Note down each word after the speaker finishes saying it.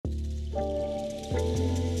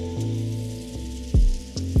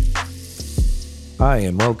Hi,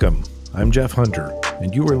 and welcome. I'm Jeff Hunter,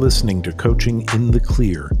 and you are listening to Coaching in the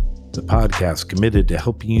Clear, the podcast committed to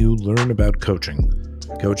helping you learn about coaching.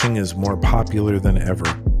 Coaching is more popular than ever,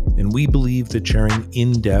 and we believe that sharing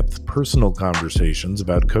in-depth personal conversations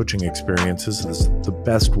about coaching experiences is the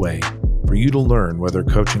best way for you to learn whether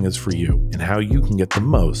coaching is for you and how you can get the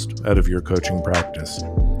most out of your coaching practice.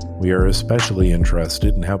 We are especially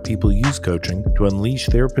interested in how people use coaching to unleash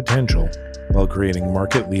their potential while creating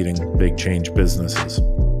market-leading big change businesses.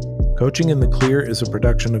 Coaching in the Clear is a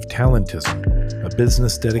production of Talentism, a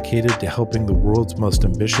business dedicated to helping the world's most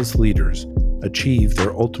ambitious leaders achieve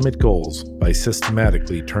their ultimate goals by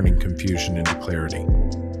systematically turning confusion into clarity.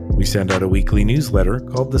 We send out a weekly newsletter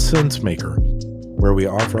called The Sense Maker, where we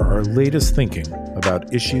offer our latest thinking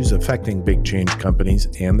about issues affecting big change companies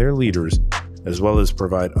and their leaders, as well as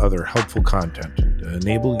provide other helpful content to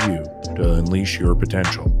enable you to unleash your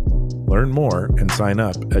potential. Learn more and sign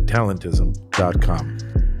up at talentism.com.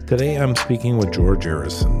 Today I'm speaking with George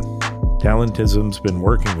Arison. Talentism's been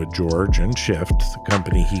working with George and Shift, the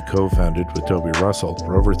company he co-founded with Toby Russell,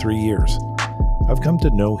 for over 3 years. I've come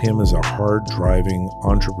to know him as a hard-driving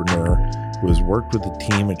entrepreneur who has worked with the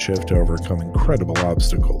team at Shift to overcome incredible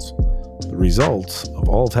obstacles. The results of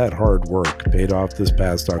all that hard work paid off this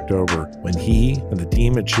past October when he and the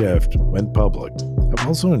team at Shift went public. I've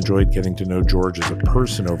also enjoyed getting to know George as a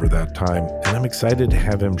person over that time, and I'm excited to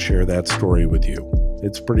have him share that story with you.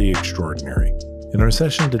 It's pretty extraordinary. In our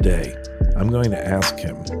session today, I'm going to ask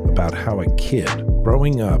him about how a kid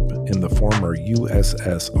growing up in the former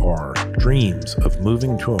USSR dreams of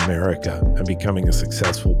moving to America and becoming a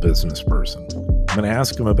successful business person. I'm going to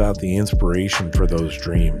ask him about the inspiration for those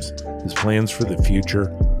dreams, his plans for the future,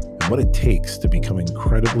 and what it takes to become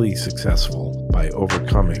incredibly successful by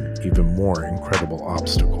overcoming even more incredible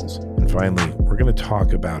obstacles. And finally, we're going to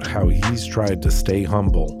talk about how he's tried to stay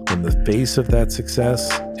humble in the face of that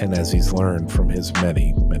success and as he's learned from his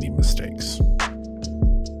many, many mistakes.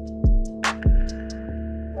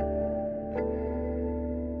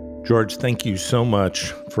 George, thank you so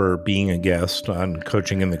much for being a guest on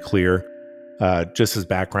Coaching in the Clear. Just as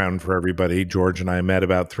background for everybody, George and I met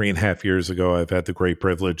about 3.5 years ago. I've had the great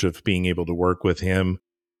privilege of being able to work with him,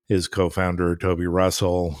 his co-founder, Toby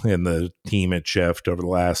Russell, and the team at Shift over the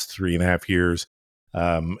last 3.5 years,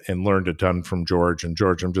 and learned a ton from George. And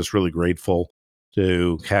George, I'm just really grateful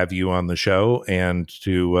to have you on the show and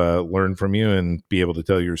to learn from you and be able to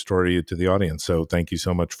tell your story to the audience. So thank you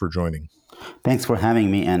so much for joining. Thanks for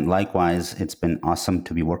having me. And likewise, it's been awesome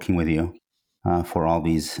to be working with you for all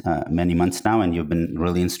these many months now. And you've been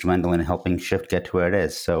really instrumental in helping Shift get to where it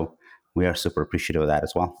is. So we are super appreciative of that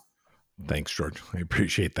as well. Thanks, George. I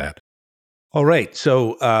appreciate that. All right.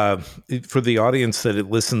 So for the audience that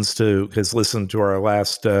has listened to our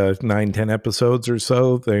last 9-10 episodes or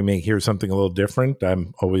so, they may hear something a little different.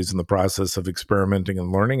 I'm always in the process of experimenting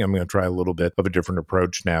and learning. I'm going to try a little bit of a different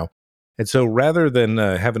approach now. And so rather than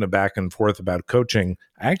having a back and forth about coaching,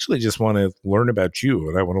 I actually just want to learn about you,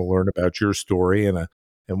 and I want to learn about your story. And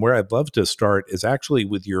where I'd love to start is actually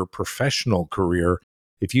with your professional career.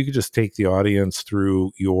 If you could just take the audience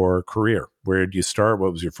through your career. Where did you start?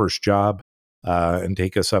 What was your first job? And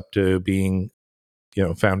take us up to being,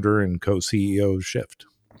 founder and co-CEO of Shift.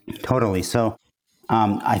 Totally. So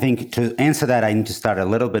I think to answer that, I need to start a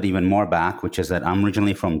little bit even more back, which is that I'm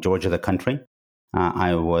originally from Georgia, the country.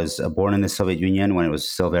 I was born in the Soviet Union when it was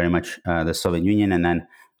still very much the Soviet Union, and then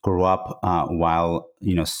grew up while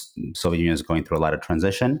Soviet Union was going through a lot of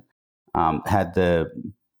transition. Had the,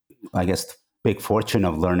 I guess, big fortune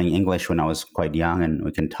of learning English when I was quite young, and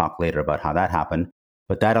we can talk later about how that happened.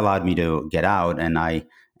 But that allowed me to get out, and I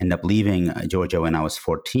ended up leaving Georgia when I was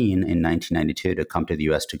 14 in 1992 to come to the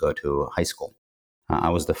U.S. to go to high school. I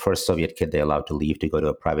was the first Soviet kid they allowed to leave to go to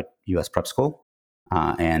a private U.S. prep school.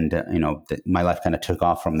 My life kind of took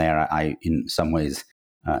off from there. I in some ways,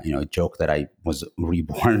 joke that I was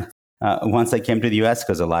reborn once I came to the U.S.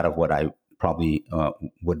 because a lot of what I probably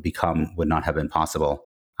would become would not have been possible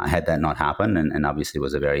had that not happened. And obviously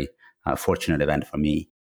was a very fortunate event for me.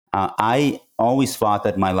 I always thought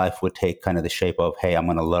that my life would take kind of the shape of, hey, I'm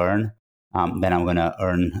going to learn, then I'm going to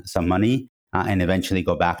earn some money, and eventually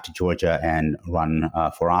go back to Georgia and run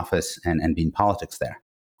for office and be in politics there.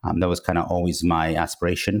 That was kind of always my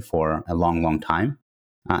aspiration for a long, long time.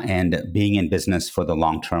 And being in business for the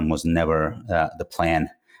long term was never the plan.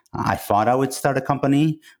 I thought I would start a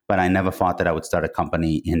company, but I never thought that I would start a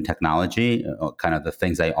company in technology. Kind of the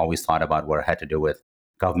things I always thought about were had to do with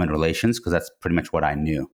government relations, because that's pretty much what I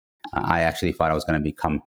knew. I actually thought I was going to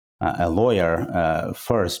become a lawyer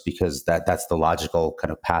first, because that's the logical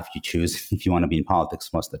kind of path you choose if you want to be in politics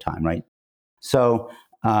most of the time, right? So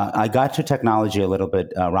I got to technology a little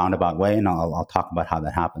bit roundabout way, and I'll talk about how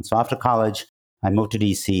that happened. So after college, I moved to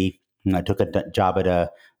DC. And I took a job at a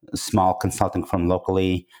small consulting firm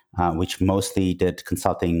locally, which mostly did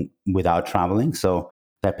consulting without traveling. So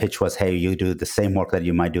that pitch was, hey, you do the same work that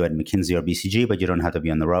you might do at McKinsey or BCG, but you don't have to be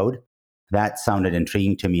on the road. That sounded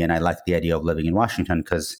intriguing to me, and I liked the idea of living in Washington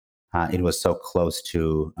because it was so close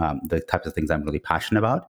to the types of things I'm really passionate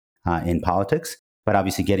about in politics. But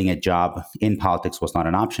obviously, getting a job in politics was not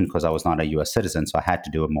an option because I was not a US citizen. So I had to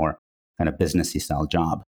do a more kind of businessy style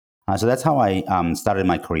job. So that's how I started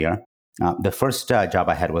my career. The first job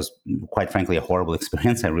I had was, quite frankly, a horrible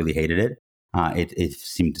experience. I really hated it. It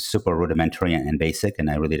seemed super rudimentary and basic, and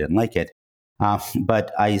I really didn't like it.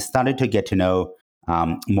 But I started to get to know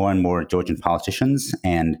more and more Georgian politicians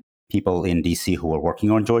and people in DC who were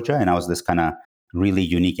working on Georgia. And I was this kind of really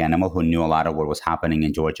unique animal who knew a lot of what was happening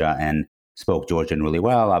in Georgia and spoke Georgian really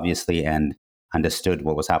well, obviously, and understood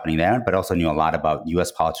what was happening there, but also knew a lot about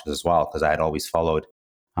US politics as well, because I had always followed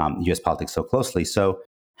US politics so closely. So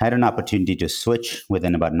I had an opportunity to switch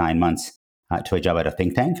within about 9 months to a job at a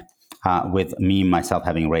think tank, with me, myself,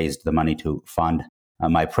 having raised the money to fund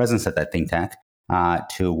my presence at that think tank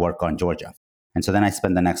to work on Georgia. And so then I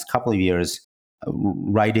spent the next couple of years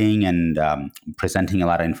writing and presenting a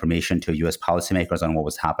lot of information to US policymakers on what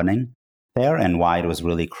was happening there and why it was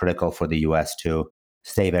really critical for the US to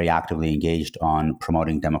stay very actively engaged on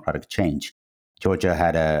promoting democratic change. Georgia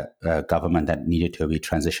had a government that needed to be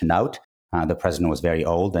transitioned out. The president was very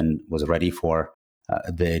old and was ready for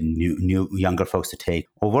the new younger folks to take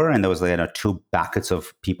over. And there was two buckets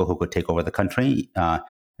of people who could take over the country, a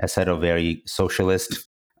set of very socialist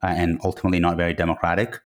and ultimately not very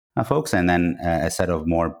democratic folks, and then a set of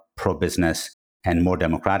more pro-business and more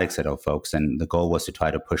democratic set of folks. And the goal was to try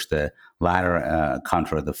to push the latter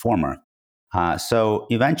counter the former. So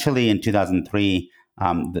eventually in 2003,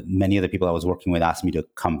 many of the people I was working with asked me to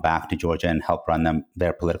come back to Georgia and help run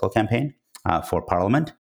their political campaign for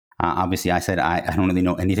parliament. Obviously, I said, I don't really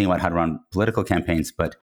know anything about how to run political campaigns,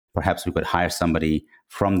 but perhaps we could hire somebody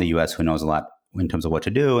from the US who knows a lot in terms of what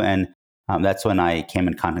to do. And that's when I came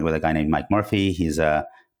in contact with a guy named Mike Murphy. He's a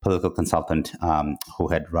political consultant who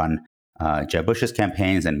had run Jeb Bush's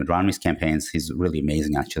campaigns and Mitt Romney's campaigns. He's really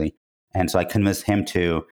amazing, actually. And so I convinced him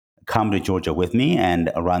to come to Georgia with me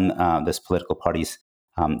and run this political party's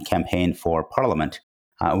campaign for parliament,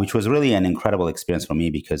 which was really an incredible experience for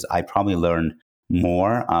me because I probably learned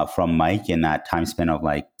more from Mike in that time span of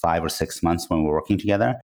like 5 or 6 months when we were working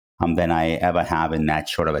together than I ever have in that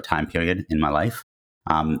short of a time period in my life.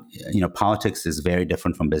 Politics is very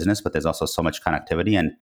different from business, but there's also so much connectivity,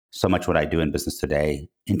 and so much what I do in business today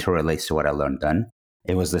interrelates to what I learned then.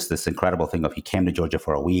 It was this incredible thing of he came to Georgia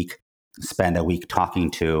for a week, spent a week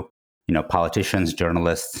talking to politicians,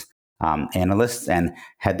 journalists, analysts, and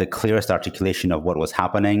had the clearest articulation of what was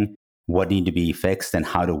happening, what needed to be fixed, and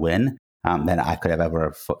how to win than I could have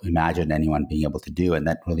ever imagined anyone being able to do. And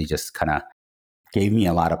that really just kind of gave me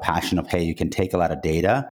a lot of passion of, hey, you can take a lot of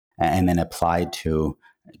data and then apply to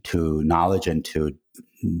knowledge and to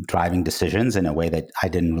driving decisions in a way that I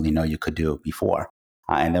didn't really know you could do before.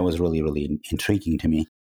 And that was really, really intriguing to me.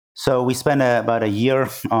 So we spent about a year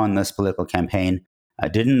on this political campaign.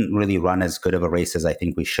 Didn't really run as good of a race as I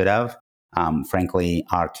think we should have. Frankly,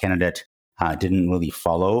 our candidate didn't really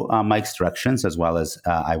follow Mike's directions as well as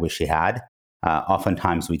I wish he had.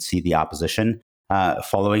 Oftentimes we'd see the opposition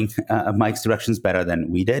following Mike's directions better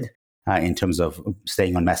than we did in terms of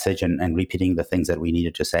staying on message and repeating the things that we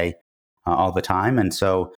needed to say all the time. And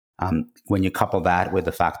so when you couple that with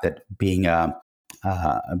the fact that being a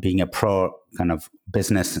pro kind of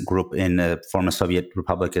business group in the former Soviet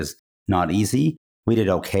Republic is not easy, we did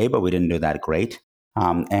okay, but we didn't do that great.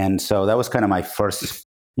 And so that was kind of my first,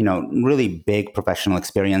 really big professional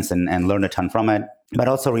experience and learned a ton from it. But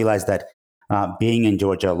also realized that being in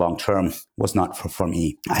Georgia long term was not for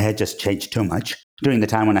me. I had just changed too much during the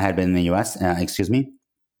time when I had been in the US,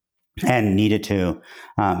 and needed to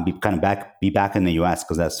be back in the US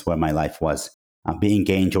because that's where my life was. Being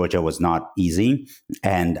gay in Georgia was not easy,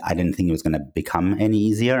 and I didn't think it was going to become any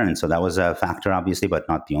easier. And so that was a factor, obviously, but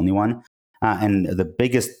not the only one. And the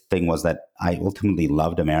biggest thing was that I ultimately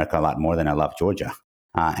loved America a lot more than I loved Georgia.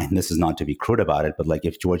 And this is not to be crude about it, but like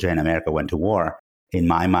if Georgia and America went to war, in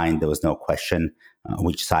my mind, there was no question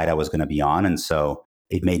which side I was going to be on. And so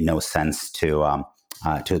it made no sense to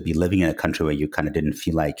be living in a country where you kind of didn't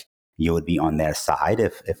feel like you would be on their side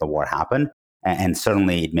if a war happened. And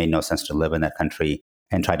certainly it made no sense to live in that country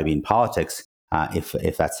and try to be in politics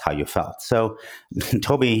if that's how you felt. So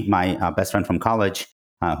Toby, my best friend from college,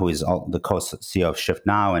 who is the co-CEO of Shift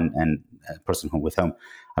Now and a person with whom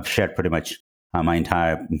I've shared pretty much my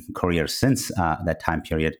entire career since that time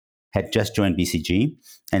period, had just joined BCG.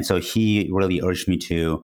 And so he really urged me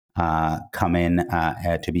to come in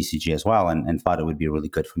to BCG as well, and thought it would be really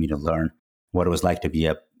good for me to learn what it was like to be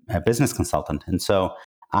a business consultant. And so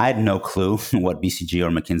I had no clue what BCG or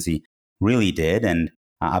McKinsey really did. And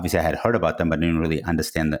obviously I had heard about them, but didn't really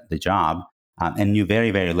understand the job, and knew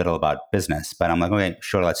very, very little about business. But I'm like, okay,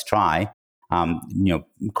 sure, let's try.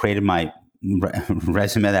 Created my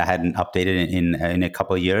resume that I hadn't updated in a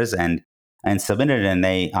couple of years, and submitted it. And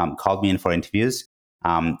they called me in for interviews.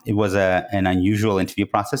 It was an unusual interview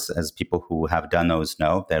process, as people who have done those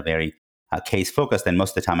know. They're very case focused, and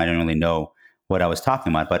most of the time I didn't really know what I was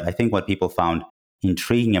talking about. But I think what people found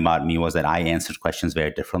intriguing about me was that I answered questions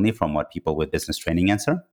very differently from what people with business training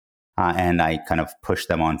answer. And I kind of pushed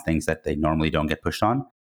them on things that they normally don't get pushed on.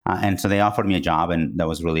 And so they offered me a job, and that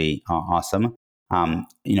was really awesome.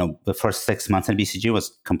 The first 6 months at BCG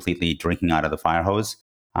was completely drinking out of the fire hose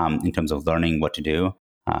in terms of learning what to do.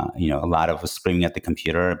 A lot of screaming at the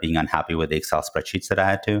computer, being unhappy with the Excel spreadsheets that I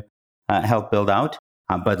had to help build out,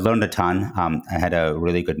 but learned a ton. I had a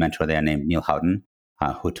really good mentor there named Neil Houghton,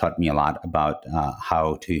 who taught me a lot about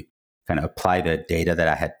how to kind of apply the data that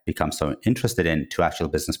I had become so interested in to actual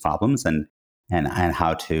business problems, and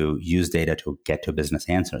how to use data to get to business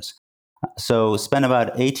answers. So spent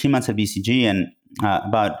about 18 months at BCG, and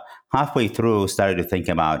about halfway through started to think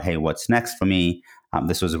about, hey, what's next for me?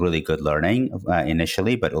 This was really good learning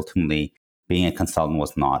initially, but ultimately being a consultant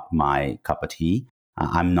was not my cup of tea.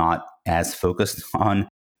 I'm not as focused on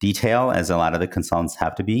detail as a lot of the consultants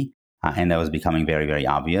have to be. And that was becoming very, very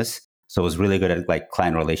obvious. So I was really good at like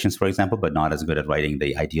client relations, for example, but not as good at writing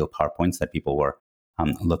the ideal PowerPoints that people were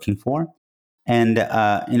looking for. And,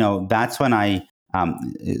 that's when I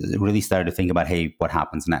really started to think about, hey, what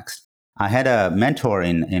happens next? I had a mentor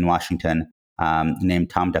in Washington named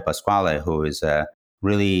Tom DePasquale, who is a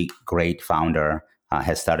really great founder,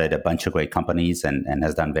 has started a bunch of great companies and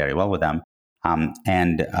has done very well with them.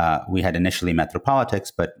 And we had initially met through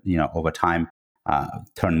politics, but over time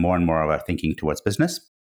turned more and more of our thinking towards business.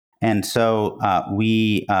 And so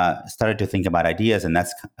we started to think about ideas, and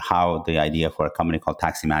that's how the idea for a company called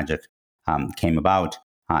Taxi Magic came about,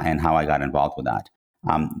 and how I got involved with that.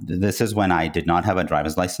 This is when I did not have a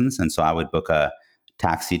driver's license, and so I would book a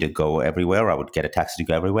taxi to go everywhere, or I would get a taxi to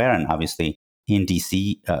go everywhere. And obviously in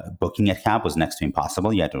DC, booking a cab was next to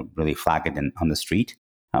impossible. You had to really flag it on the street,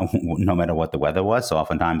 no matter what the weather was. So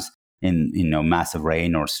oftentimes in massive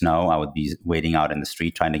rain or snow, I would be waiting out in the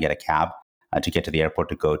street trying to get a cab to get to the airport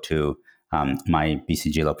to go to my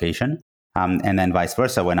BCG location. And then vice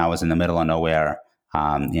versa, when I was in the middle of nowhere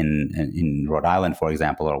in Rhode Island, for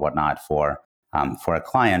example, or whatnot, for a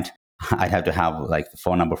client, I'd have to have like the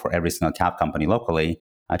phone number for every single cab company locally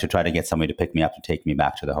to try to get somebody to pick me up to take me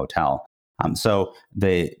back to the hotel. So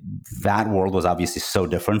that world was obviously so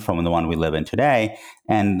different from the one we live in today.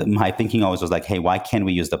 And my thinking always was like, hey, why can't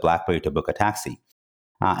we use the BlackBerry to book a taxi?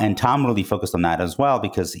 And Tom really focused on that as well,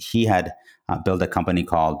 because he had built a company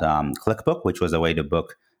called ClickBook, which was a way to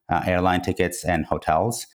book airline tickets and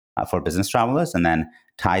hotels for business travelers, and then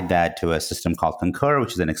tied that to a system called Concur,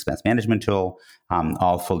 which is an expense management tool,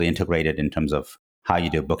 all fully integrated in terms of how you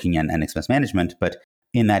do booking and expense management. But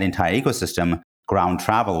in that entire ecosystem, ground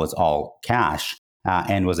travel was all cash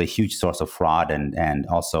and was a huge source of fraud and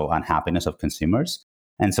also unhappiness of consumers.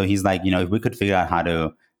 And so he's like, if we could figure out how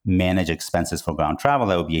to manage expenses for ground travel,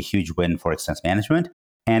 that would be a huge win for expense management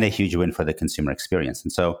and a huge win for the consumer experience.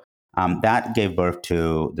 And so that gave birth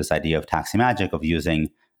to this idea of Taxi Magic, of using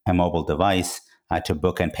a mobile device to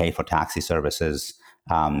book and pay for taxi services,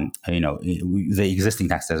 the existing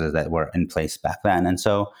taxi services that were in place back then. And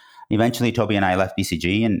so eventually Toby and I left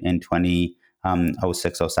BCG in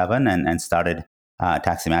 2006, 07 and started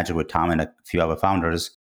Taxi Magic with Tom and a few other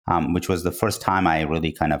founders, which was the first time I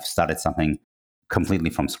really kind of started something completely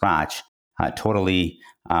from scratch. Totally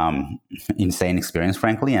insane experience,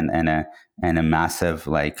 frankly, and a massive,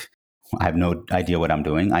 like, I have no idea what I'm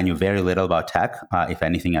doing. I knew very little about tech, if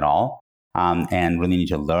anything at all, and really need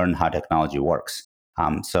to learn how technology works.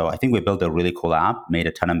 So I think we built a really cool app, made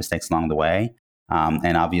a ton of mistakes along the way.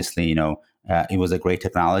 And obviously, it was a great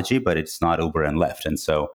technology, but it's not Uber and Lyft. And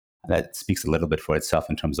so that speaks a little bit for itself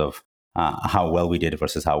in terms of how well we did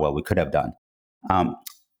versus how well we could have done.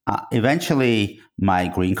 Eventually, my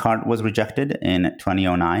green card was rejected in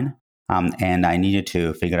 2009. And I needed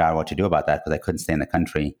to figure out what to do about that, because I couldn't stay in the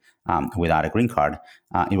country without a green card.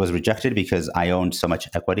 It was rejected because I owned so much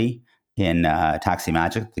equity in Taxi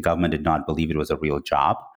Magic. The government did not believe it was a real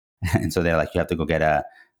job. And so they're like, you have to go get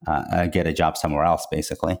a job somewhere else,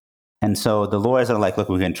 basically. And so the lawyers are like, look,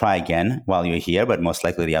 we can try again while you're here, but most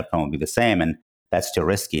likely the outcome will be the same. And that's too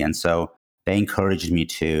risky. And so they encouraged me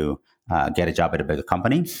to get a job at a bigger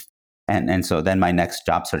company. And so then my next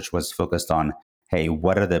job search was focused on, hey,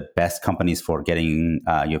 what are the best companies for getting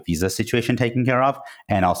your visa situation taken care of,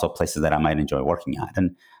 and also places that I might enjoy working at.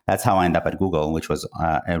 And that's how I ended up at Google, which was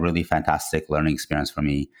a really fantastic learning experience for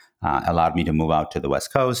me. Allowed me to move out to the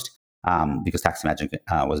West Coast because TaxiMagic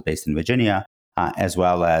was based in Virginia, as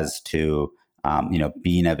well as to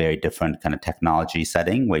be in a very different kind of technology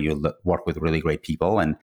setting where you work with really great people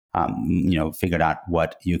and figured out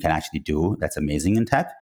what you can actually do that's amazing in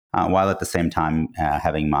tech, while at the same time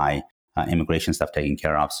having my immigration stuff taken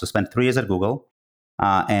care of. So spent 3 years at Google,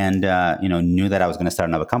 and knew that I was going to start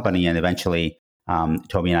another company. And eventually,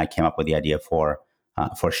 Toby and I came up with the idea for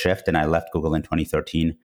Shift, and I left Google in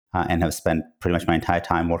 2013, and have spent pretty much my entire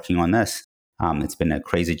time working on this. It's been a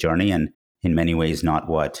crazy journey, and in many ways not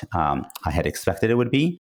what I had expected it would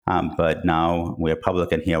be. But now we're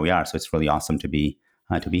public, and here we are. So it's really awesome to be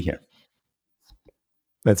here.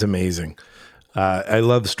 That's amazing. I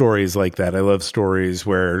love stories like that. I love stories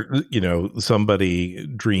where, somebody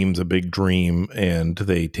dreams a big dream and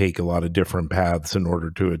they take a lot of different paths in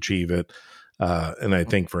order to achieve it. And I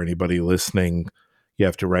think for anybody listening, you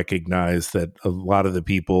have to recognize that a lot of the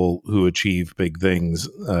people who achieve big things,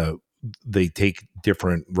 they take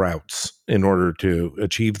different routes in order to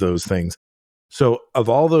achieve those things. So of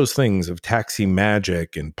all those things, of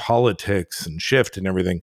TaxiMagic and politics and Shift and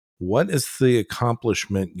everything, what is the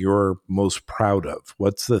accomplishment you're most proud of?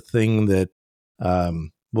 What's the thing that,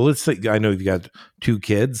 let's say, I know you've got 2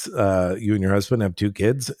 kids, you and your husband have 2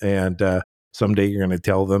 kids, and someday you're going to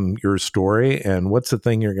tell them your story. And what's the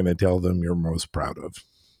thing you're going to tell them you're most proud of?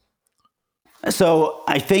 So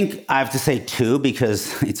I think I have to say 2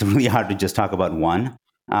 because it's really hard to just talk about one.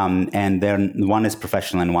 And then one is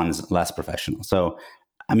professional and one is less professional. So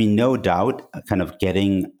I mean, no doubt, kind of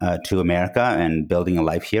getting to America and building a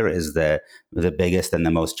life here is the biggest and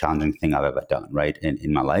the most challenging thing I've ever done, right,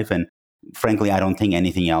 in my life. And frankly, I don't think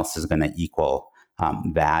anything else is going to equal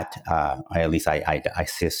that. At least I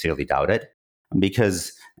sincerely doubt it,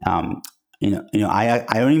 because I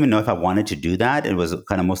don't even know if I wanted to do that. It was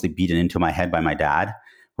kind of mostly beaten into my head by my dad,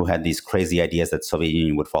 who had these crazy ideas that Soviet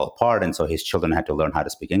Union would fall apart, and so his children had to learn how to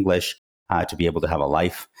speak English to be able to have a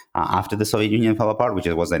life after the Soviet Union fell apart, which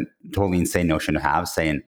was a totally insane notion to have, say,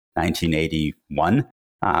 in 1981,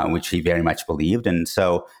 which he very much believed. And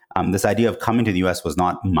so this idea of coming to the US was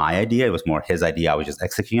not my idea. It was more his idea. I was just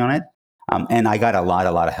executing on it. And I got a lot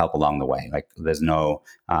of help along the way. Like, there's no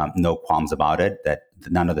qualms about it, that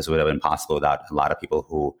none of this would have been possible without a lot of people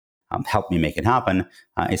who helped me make it happen,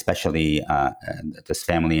 especially this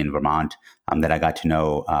family in Vermont that I got to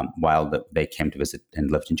know while they came to visit and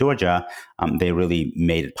lived in Georgia. They really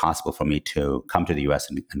made it possible for me to come to the U.S.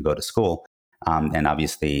 and go to school, and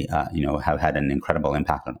obviously, have had an incredible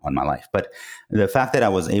impact on my life. But the fact that I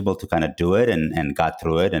was able to kind of do it and got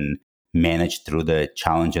through it and managed through the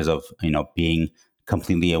challenges of being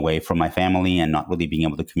completely away from my family and not really being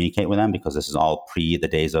able to communicate with them, because this is all pre the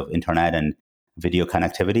days of internet and video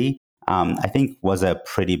connectivity, I think was a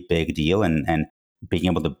pretty big deal. And being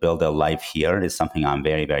able to build a life here is something I'm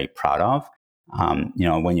very, very proud of.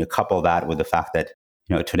 When you couple that with the fact that,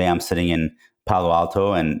 today I'm sitting in Palo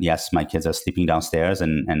Alto, and yes, my kids are sleeping downstairs,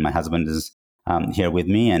 and my husband is here with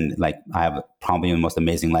me, and like, I have probably the most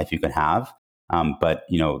amazing life you could have. But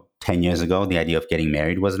 10 years ago, the idea of getting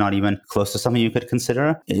married was not even close to something you could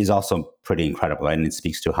consider. It is also pretty incredible, right? And it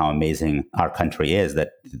speaks to how amazing our country is,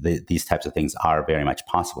 that these types of things are very much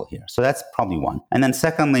possible here. So that's probably one. And then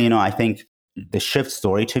secondly, I think the Shift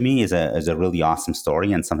story to me is a really awesome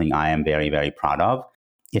story, and something I am very, very proud of.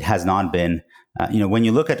 It has not been, when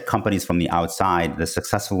you look at companies from the outside, the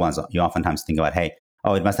successful ones, you oftentimes think about, hey,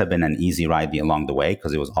 it must have been an easy ride along the way,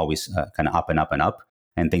 because it was always kind of up and up and up,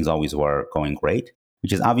 and things always were going great,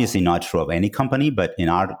 which is obviously not true of any company. But in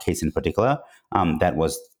our case in particular, that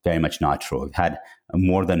was very much not true. We've had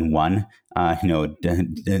more than one,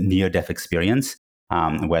 near-death experience,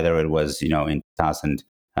 whether it was, in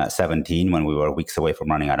 2017 when we were weeks away from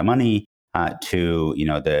running out of money, to,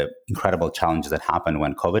 the incredible challenges that happened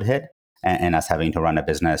when COVID hit, and us having to run a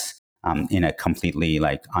business in a completely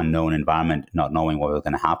unknown environment, not knowing what was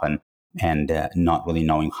going to happen, and not really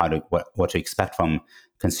knowing what to expect from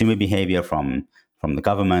consumer behavior, from the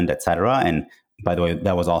government, et cetera. And by the way,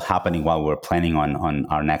 that was all happening while we were planning on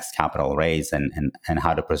our next capital raise and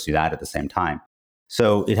how to pursue that at the same time.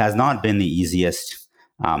 So it has not been the easiest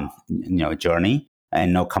journey,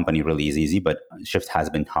 and no company really is easy, but Shift has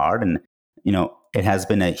been hard. And it has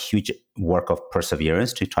been a huge work of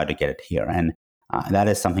perseverance to try to get it here. And That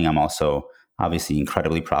is something I'm also obviously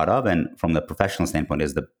incredibly proud of, and from the professional standpoint,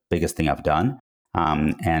 is the biggest thing I've done.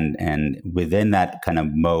 And within that kind of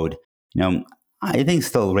mode, I think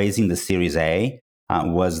still raising the Series A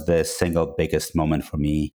was the single biggest moment for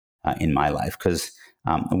me in my life, because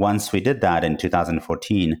once we did that in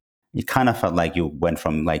 2014, it kind of felt like you went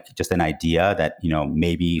from like just an idea that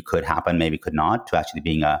maybe could happen, maybe could not, to actually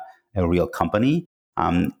being a real company.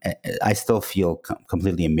 I still feel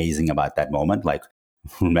completely amazing about that moment. Like,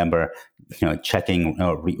 remember, checking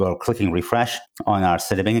or clicking refresh on our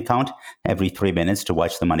Citibank account every 3 minutes to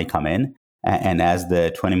watch the money come in. And as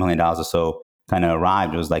the $20 million or so kind of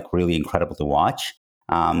arrived, it was like really incredible to watch.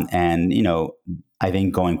 And I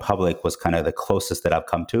think going public was kind of the closest that I've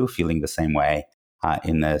come to feeling the same way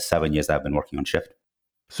in the 7 years that I've been working on Shift.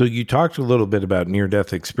 So you talked a little bit about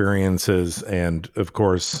near-death experiences, and of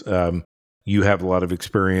course, you have a lot of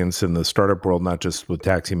experience in the startup world, not just with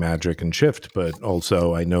Taxi Magic and Shift, but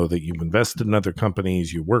also I know that you've invested in other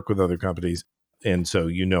companies, you work with other companies, and so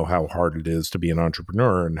you know how hard it is to be an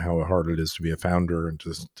entrepreneur and how hard it is to be a founder and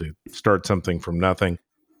to start something from nothing.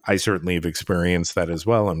 I certainly have experienced that as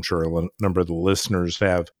well. I'm sure a number of the listeners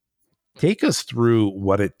have. Take us through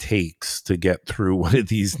what it takes to get through one of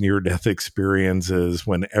these near-death experiences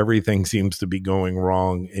when everything seems to be going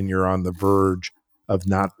wrong and you're on the verge of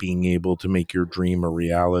not being able to make your dream a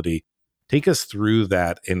reality. Take us through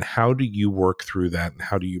that, and how do you work through that, and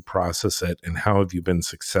how do you process it, and how have you been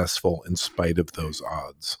successful in spite of those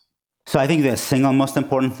odds? So I think the single most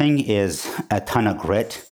important thing is a ton of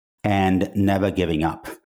grit and never giving up.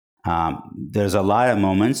 There's a lot of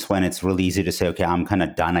moments when it's really easy to say, okay, I'm kind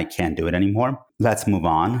of done. I can't do it anymore. Let's move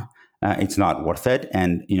on. It's not worth it.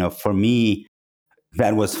 And, for me,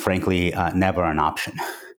 that was frankly never an option.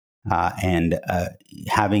 And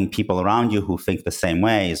having people around you who think the same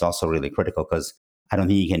way is also really critical, because I don't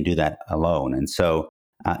think you can do that alone. And so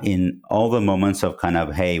in all the moments of kind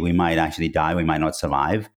of, hey, we might actually die, we might not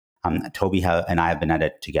survive, Toby and I have been at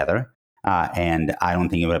it together. And I don't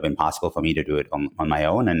think it would have been possible for me to do it on my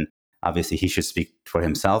own. And obviously, he should speak for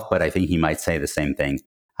himself, but I think he might say the same thing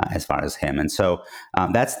as far as him. And so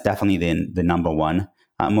that's definitely the number one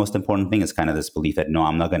most important thing, is kind of this belief that, no,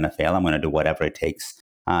 I'm not going to fail. I'm going to do whatever it takes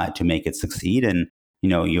to make it succeed. And,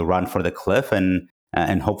 you run for the cliff,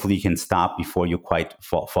 and hopefully you can stop before you quite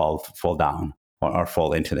fall down or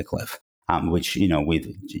fall into the cliff, which,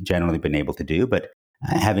 we've generally been able to do. But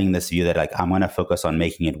having this view that, like, I'm going to focus on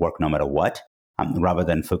making it work no matter what, rather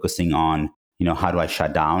than focusing on, how do I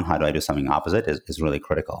shut down? How do I do something opposite is really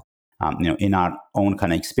critical. In our own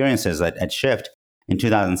kind of experiences at Shift in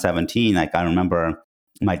 2017, like, I remember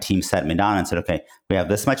my team sat me down and said, okay, we have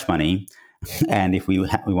this much money, and if we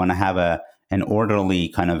want to have an orderly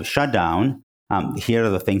kind of shutdown, here are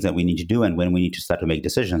the things that we need to do and when we need to start to make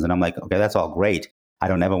decisions. And I'm like, okay, that's all great. I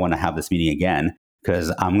don't ever want to have this meeting again,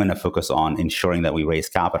 because I'm going to focus on ensuring that we raise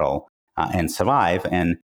capital and survive.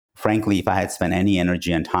 And frankly, if I had spent any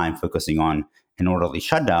energy and time focusing on an orderly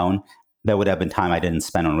shutdown, there would have been time I didn't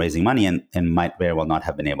spend on raising money, and might very well not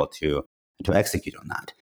have been able to execute on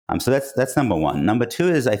that. So that's number one. Number two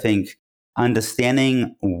is, I think,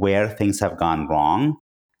 understanding where things have gone wrong,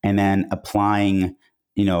 and then applying,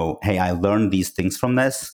 hey, I learned these things from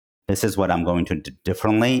this. This is what I'm going to do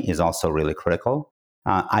differently, is also really critical.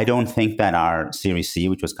 I don't think that our Series C,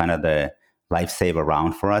 which was kind of the lifesaver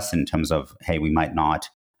round for us in terms of, hey, we might not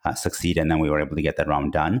succeed, and then we were able to get that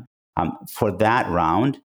round done. For that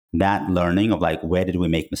round, that learning of, like, where did we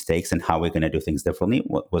make mistakes and how we're going to do things differently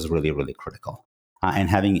was really, really critical. And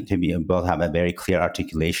having to be both have a very clear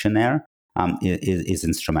articulation there is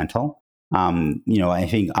instrumental. I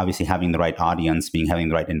think obviously having the right audience, having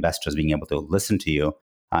the right investors, being able to listen to you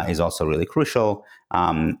is also really crucial.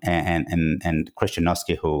 And Christian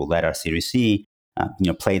Noske, who led our Series C,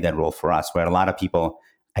 played that role for us, where a lot of people,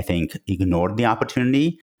 I think, ignored the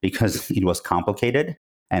opportunity because it was complicated,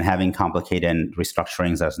 and having complicated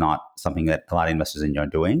restructurings is not something that a lot of investors enjoy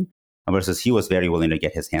doing. Versus he was very willing to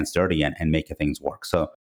get his hands dirty and make things work. So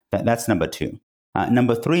that's number two.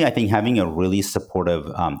 Number three, I think having a really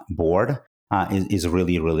supportive board is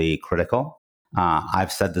really, really critical.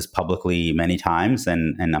 I've said this publicly many times,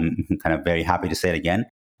 and I'm kind of very happy to say it again.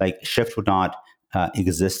 Like, Shift would not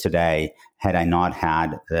exist today had I not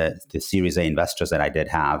had the Series A investors that I did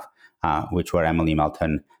have, which were Emily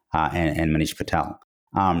Melton and Manish Patel.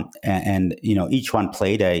 And each one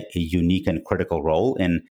played a unique and critical role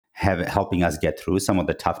in helping us get through some of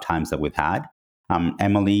the tough times that we've had.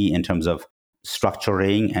 Emily, in terms of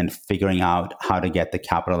structuring and figuring out how to get the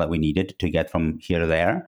capital that we needed to get from here to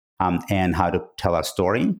there, and how to tell our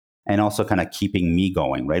story. and also kind of keeping me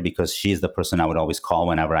going, right? Because she's the person I would always call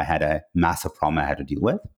whenever I had a massive problem I had to deal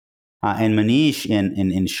with. And Manish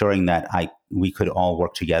in ensuring that we could all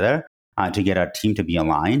work together to get our team to be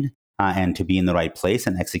aligned and to be in the right place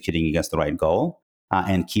and executing against the right goal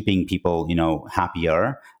and keeping people,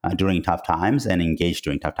 happier during tough times and engaged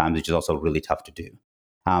during tough times, which is also really tough to do.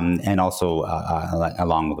 And also,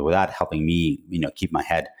 along with that, helping me, keep my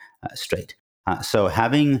head straight. So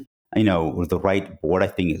having the right board, I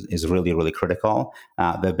think, is really, really critical.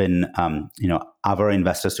 There have been, other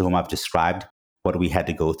investors to whom I've described what we had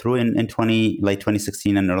to go through in late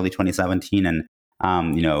 2016 and early 2017. And,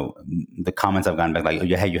 the comments I've gotten back like,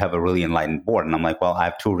 hey, you have a really enlightened board. And I'm like, well, I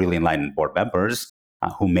have two really enlightened board members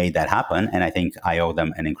who made that happen. And I think I owe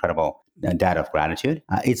them an incredible debt of gratitude.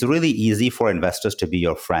 It's really easy for investors to be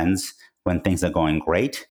your friends when things are going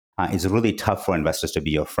great. It's really tough for investors to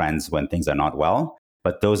be your friends when things are not well.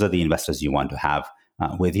 But those are the investors you want to have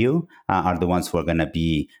with you, are the ones who are going to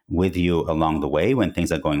be with you along the way when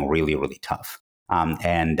things are going really, really tough.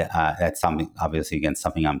 And that's something, obviously, again,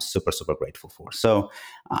 something I'm super, super grateful for. So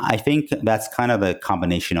I think that's kind of a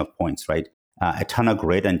combination of points, right? A ton of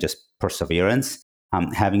grit and just perseverance,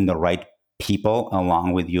 having the right people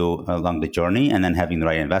along with you along the journey, and then having the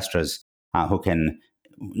right investors who can,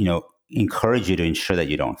 encourage you to ensure that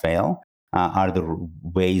you don't fail, are the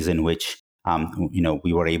ways in which,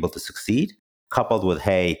 we were able to succeed, coupled with,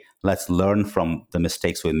 hey, let's learn from the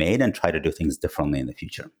mistakes we made and try to do things differently in the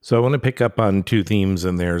future. So I want to pick up on two themes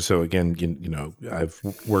in there. So again, I've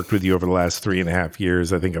worked with you over the last 3.5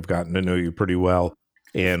 years. I think I've gotten to know you pretty well.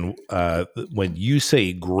 And when you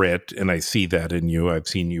say grit, and I see that in you, I've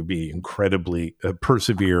seen you be incredibly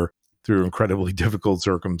persevere through incredibly difficult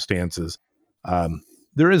circumstances.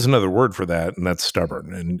 There is another word for that, and that's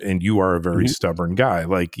stubborn. And you are a very stubborn guy.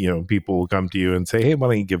 Like, people will come to you and say, hey, why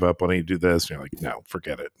don't you give up? Why don't you do this? And you're like, no,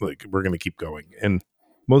 forget it. Like, we're going to keep going. And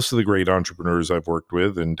most of the great entrepreneurs I've worked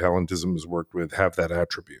with and Talentism has worked with have that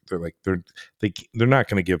attribute. They're like, they're not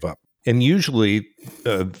going to give up. And usually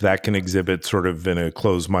that can exhibit sort of in a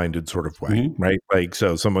closed-minded sort of way, right? Like,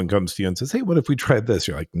 so someone comes to you and says, hey, what if we tried this?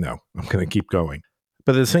 You're like, no, I'm going to keep going.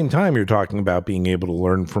 But at the same time, you're talking about being able to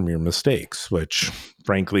learn from your mistakes, which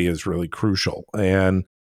frankly is really crucial. And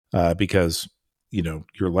because,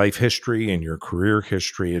 your life history and your career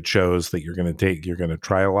history, it shows that you're going to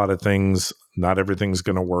try a lot of things. Not everything's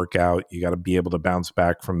going to work out. You got to be able to bounce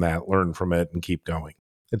back from that, learn from it, and keep going.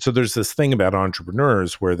 And so there's this thing about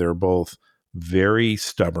entrepreneurs where they're both very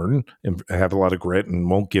stubborn and have a lot of grit and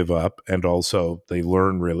won't give up. And also they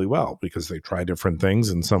learn really well because they try different things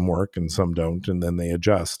and some work and some don't, and then they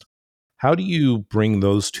adjust. How do you bring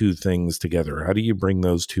those two things together? How do you bring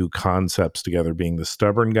those two concepts together, being the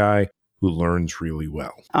stubborn guy who learns really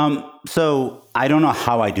well? So I don't know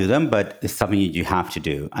how I do them, but it's something you have to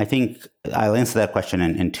do. I think I'll answer that question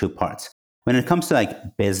in two parts. When it comes to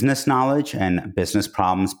like business knowledge and business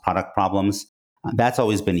problems, product problems, that's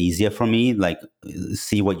always been easier for me. Like,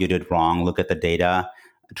 see what you did wrong, look at the data,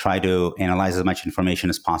 try to analyze as much information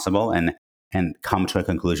as possible, and come to a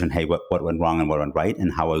conclusion. Hey, what went wrong and what went right,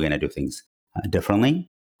 and how are we going to do things differently?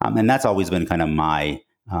 And that's always been kind of my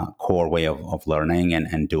core way of learning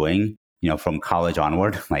and doing. From college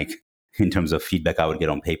onward, like in terms of feedback I would get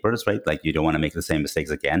on papers, right? Like, you don't want to make the same mistakes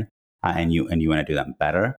again, and you want to do them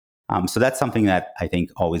better. So that's something that I think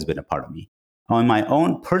always been a part of me. On my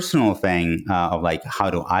own personal thing of like, how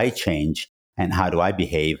do I change and how do I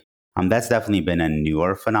behave? That's definitely been a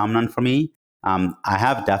newer phenomenon for me. I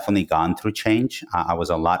have definitely gone through change. I was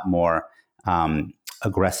a lot more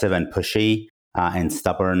aggressive and pushy and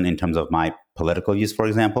stubborn in terms of my political views, for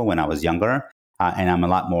example, when I was younger. And I'm a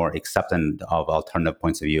lot more acceptant of alternative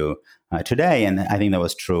points of view today. And I think that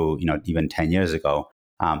was true, even 10 years ago.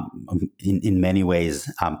 In many ways,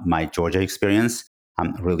 my Georgia experience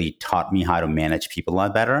really taught me how to manage people a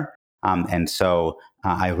lot better. And so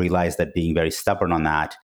I realized that being very stubborn on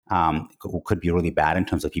that could be really bad in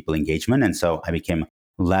terms of people engagement. And so I became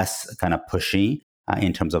less kind of pushy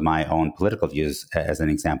in terms of my own political views, as an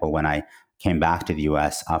example, when I came back to the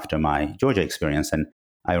US after my Georgia experience. And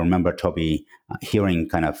I remember Toby hearing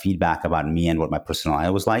kind of feedback about me and what my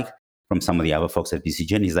personality was like from some of the other folks at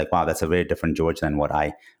BCG. And he's like, wow, that's a very different George than what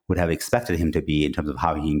I would have expected him to be in terms of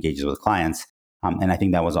how he engages with clients. And I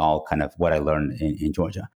think that was all kind of what I learned in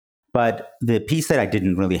Georgia. But the piece that I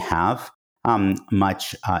didn't really have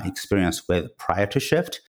much experience with prior to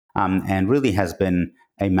Shift, and really has been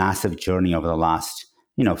a massive journey over the last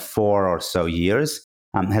 4 or so years,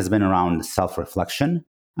 has been around self-reflection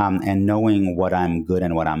and knowing what I'm good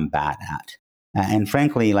and what I'm bad at. And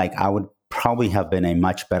frankly, like, I would probably have been a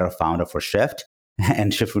much better founder for Shift,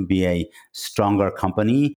 and Shift would be a stronger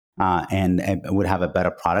company and I would have a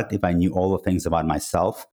better product if I knew all the things about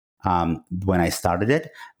myself when I started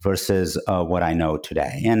it versus what I know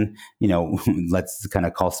today. And, let's kind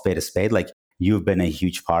of call spade a spade. Like, you've been a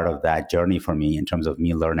huge part of that journey for me in terms of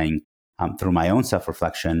me learning through my own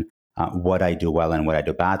self-reflection what I do well and what I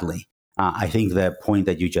do badly. I think the point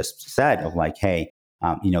that you just said of like, hey,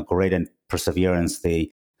 grit and perseverance,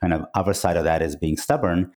 the kind of other side of that is being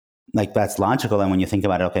stubborn. Like, that's logical. And when you think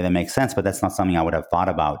about it, okay, that makes sense, but that's not something I would have thought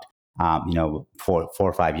about, 4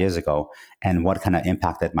 or 5 years ago, and what kind of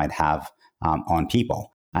impact that might have on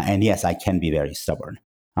people. And yes, I can be very stubborn.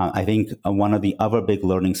 I think one of the other big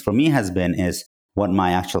learnings for me is what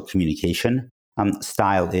my actual communication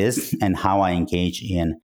style is and how I engage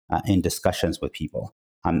in discussions with people.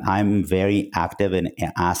 I'm very active in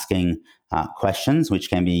asking questions, which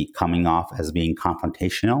can be coming off as being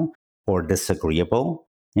confrontational or disagreeable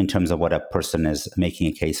in terms of what a person is making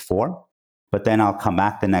a case for. But then I'll come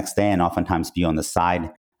back the next day and oftentimes be on the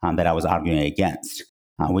side that I was arguing against,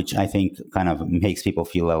 which I think kind of makes people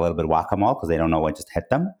feel a little bit whack-a-mole because they don't know what just hit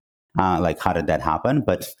them. Like, how did that happen?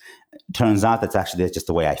 But turns out that's just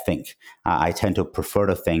the way I think. I tend to prefer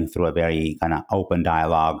to think through a very kind of open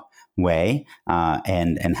dialogue way,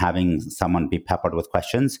 and having someone be peppered with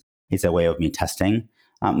questions is a way of me testing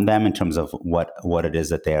them in terms of what it is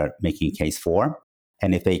that they're making a case for.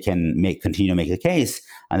 And if they can continue to make a case,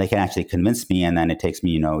 they can actually convince me, and then it takes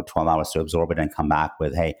me 12 hours to absorb it and come back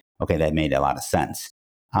with, hey, okay, that made a lot of sense.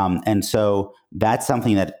 And so that's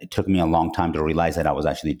something that it took me a long time to realize that I was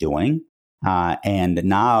actually doing. And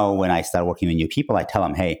now when I start working with new people, I tell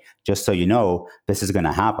them, hey, just so you know, this is going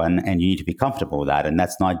to happen and you need to be comfortable with that. And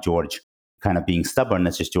that's not George kind of being stubborn.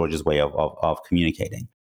 That's just George's way of communicating.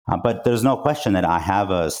 But there's no question that I have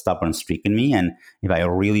a stubborn streak in me. And if I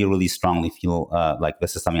really, really strongly feel like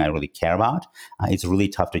this is something I really care about, it's really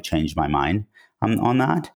tough to change my mind on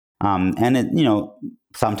that. And it,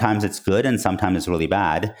 sometimes it's good and sometimes it's really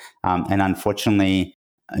bad. And unfortunately,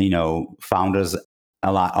 founders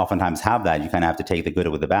oftentimes have that. You kind of have to take the good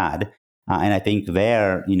with the bad. And I think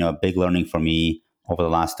a big learning for me over the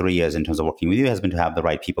last 3 years in terms of working with you has been to have the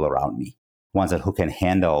right people around me, ones who can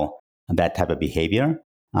handle that type of behavior.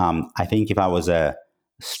 I think if I was a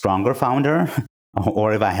stronger founder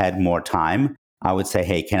or if I had more time, I would say,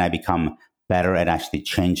 hey, can I become better at actually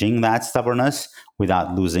changing that stubbornness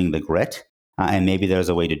without losing the grit? And maybe there's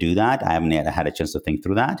a way to do that. I haven't yet had a chance to think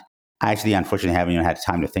through that. I actually, unfortunately, haven't even had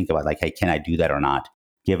time to think about like, hey, can I do that or not,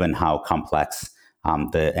 given how complex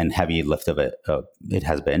and heavy lift of it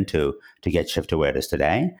has been to get Shift to where it is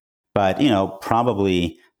today. But,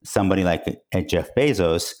 probably somebody like Jeff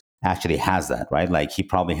Bezos actually has that, right? Like, he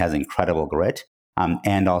probably has incredible grit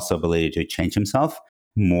and also ability to change himself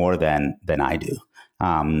more than I do.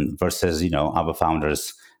 Versus, other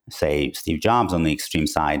founders, say Steve Jobs on the extreme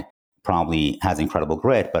side, probably has incredible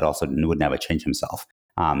grit, but also would never change himself.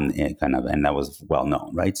 And that was well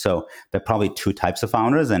known, right? So there are probably two types of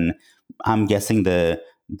founders, and I'm guessing the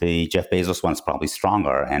Jeff Bezos one's probably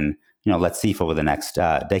stronger. And let's see if over the next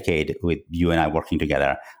decade, with you and I working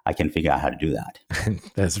together, I can figure out how to do that.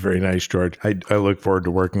 That's very nice, George. I look forward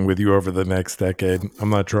to working with you over the next decade. I'm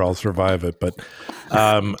not sure I'll survive it, but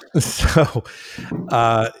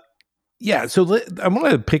yeah. So I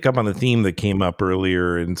want to pick up on a theme that came up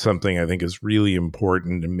earlier and something I think is really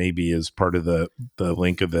important and maybe is part of the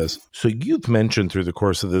link of this. So you've mentioned through the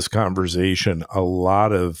course of this conversation a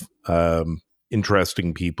lot of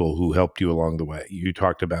interesting people who helped you along the way. You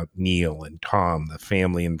talked about Neil and Tom, the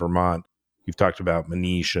family in Vermont. You've talked about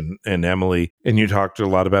Manish and Emily, and you talked a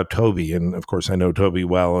lot about Toby. And of course, I know Toby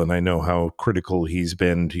well, and I know how critical he's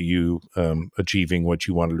been to you achieving what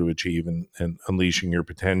you wanted to achieve and unleashing your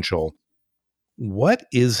potential. What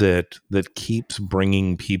is it that keeps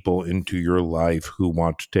bringing people into your life who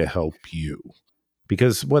want to help you?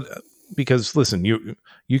 Because listen,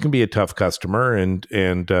 you can be a tough customer, and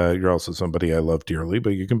you're also somebody I love dearly,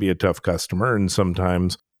 but you can be a tough customer, and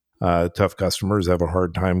sometimes tough customers have a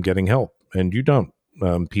hard time getting help, and you don't.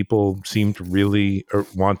 People seem to really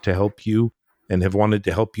want to help you and have wanted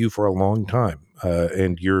to help you for a long time,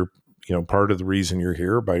 and you're part of the reason you're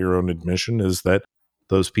here, by your own admission, is that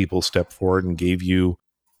those people stepped forward and gave you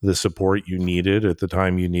the support you needed at the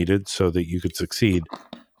time you needed so that you could succeed.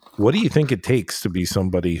 What do you think it takes to be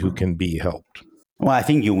somebody who can be helped? Well, I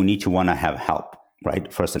think you need to want to have help,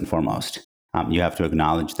 right? First and foremost, you have to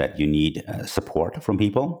acknowledge that you need support from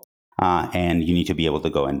people, and you need to be able to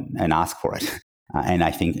go and ask for it. And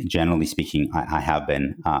I think, generally speaking, I have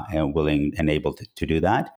been willing and able to do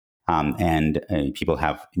that. And people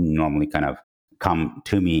have normally kind of come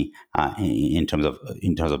to me in terms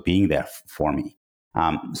of being there for me.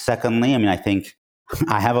 Secondly, I think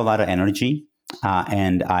I have a lot of energy,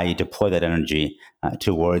 and I deploy that energy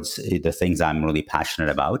towards the things I'm really passionate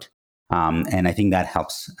about. And I think that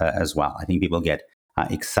helps as well. I think people get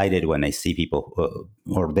excited when they see people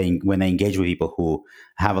when they engage with people who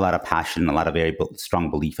have a lot of passion, a lot of very strong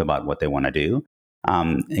belief about what they want to do.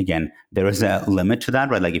 Again, there is a limit to that,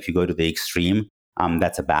 right? Like if you go to the extreme,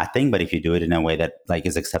 that's a bad thing. But if you do it in a way that like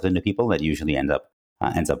is accepted to people, that usually ends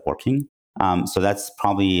up working. So that's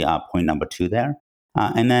probably point number two there.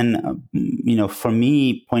 And then, for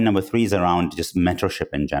me, point number three is around just mentorship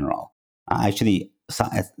in general. Actually,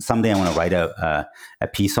 someday I want to write a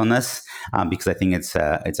piece on this because I think it's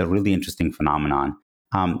a really interesting phenomenon.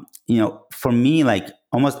 For me, like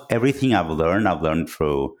almost everything I've learned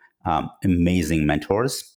through amazing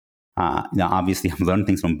mentors. Obviously, I've learned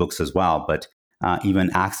things from books as well, but even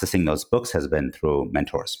accessing those books has been through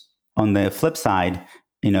mentors. On the flip side,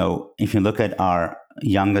 if you look at our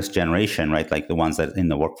youngest generation, right, like the ones that are in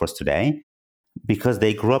the workforce today, because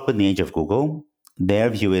they grew up in the age of Google, their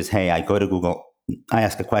view is, hey, I go to Google, I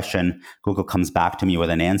ask a question, Google comes back to me with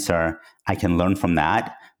an answer, I can learn from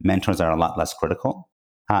that. Mentors are a lot less critical.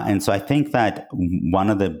 And so I think that one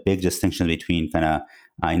of the big distinctions between kind of,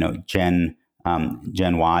 Gen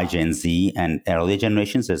Y, Gen Z, and earlier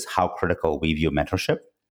generations is how critical we view mentorship.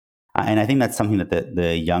 And I think that's something that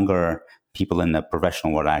the younger people in the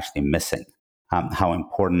professional world are actually missing, how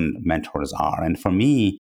important mentors are. And for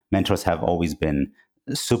me, mentors have always been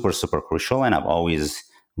super, super crucial. And I've always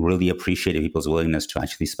really appreciated people's willingness to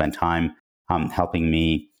actually spend time helping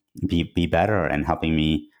me be better and helping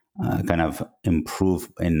me kind of improve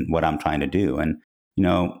in what I'm trying to do. And,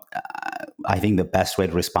 I think the best way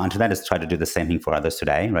to respond to that is try to do the same thing for others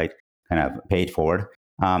today, right? Kind of pay it forward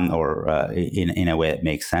or in a way that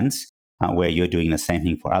makes sense, where you're doing the same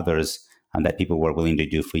thing for others that people were willing to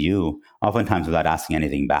do for you, oftentimes without asking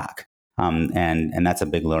anything back. And that's a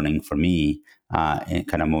big learning for me in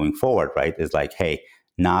kind of moving forward, right? Is like, hey,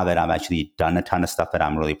 now that I've actually done a ton of stuff that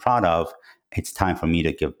I'm really proud of, it's time for me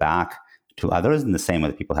to give back to others in the same way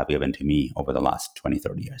that people have given to me over the last 20,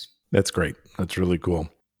 30 years. That's great. That's really cool.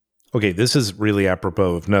 Okay, this is really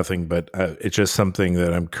apropos of nothing, but it's just something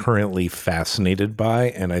that I'm currently fascinated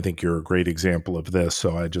by, and I think you're a great example of this.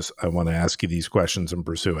 So I want to ask you these questions and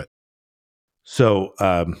pursue it. So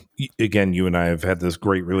again, you and I have had this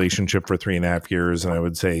great relationship for 3.5 years, and I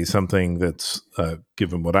would say something that's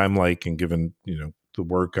given what I'm like and given the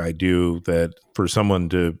work I do, that for someone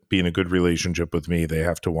to be in a good relationship with me, they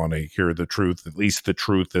have to want to hear the truth, at least the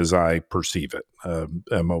truth as I perceive it.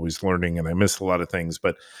 I'm always learning and I miss a lot of things,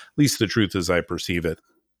 but at least the truth as I perceive it.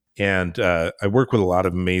 And I work with a lot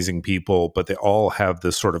of amazing people, but they all have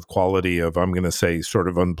this sort of quality of, I'm going to say, sort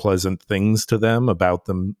of unpleasant things to them, about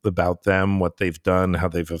them, what they've done, how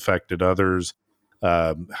they've affected others,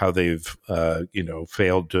 how they've,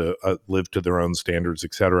 failed to live to their own standards,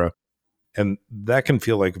 et cetera. And that can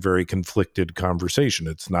feel like a very conflicted conversation.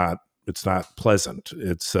 It's not pleasant.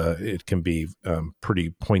 It can be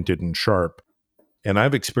pretty pointed and sharp. And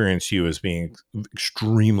I've experienced you as being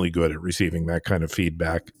extremely good at receiving that kind of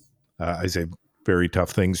feedback. I say very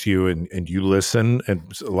tough things to you, and you listen. And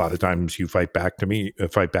a lot of times you fight back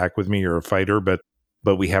with me. You're a fighter, but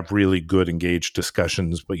we have really good engaged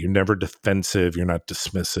discussions. But you're never defensive. You're not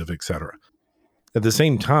dismissive, etc. At the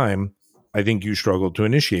same time, I think you struggle to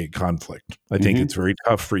initiate conflict. I think it's very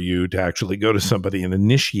tough for you to actually go to somebody and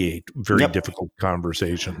initiate very difficult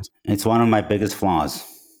conversations. It's one of my biggest flaws.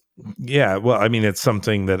 Yeah. Well, I mean, it's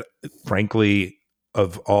something that, frankly,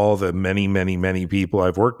 of all the many, many, many people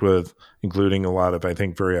I've worked with, including a lot of, I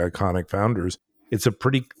think, very iconic founders, it's a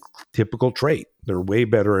pretty typical trait. They're way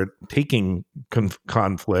better at taking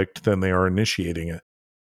conflict than they are initiating it.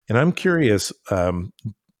 And I'm curious,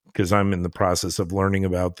 because I'm in the process of learning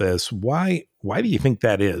about this. Why do you think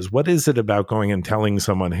that is? What is it about going and telling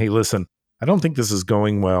someone, hey, listen, I don't think this is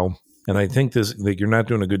going well, and I think that you're not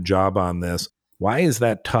doing a good job on this. Why is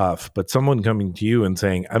that tough? But someone coming to you and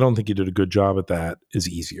saying, I don't think you did a good job at that, is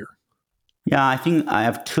easier. Yeah, I think I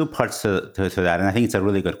have two parts to that. And I think it's a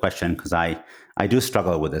really good question because I do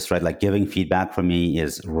struggle with this, right? Like giving feedback for me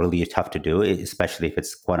is really tough to do, especially if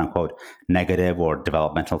it's quote unquote negative or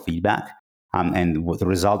developmental feedback. And the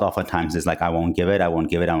result oftentimes is like, I won't give it.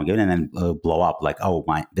 And then it'll blow up like, oh,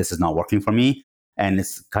 this is not working for me. And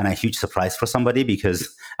it's kind of a huge surprise for somebody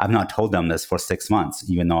because I've not told them this for 6 months,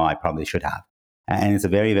 even though I probably should have. And it's a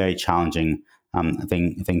very, very challenging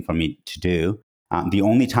thing for me to do. The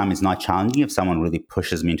only time it's not challenging if someone really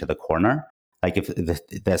pushes me into the corner. Like if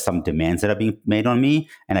there's some demands that are being made on me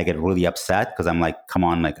and I get really upset because I'm like, come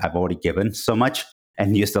on, like I've already given so much.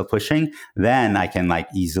 and you're still pushing, then I can like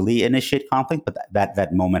easily initiate conflict. But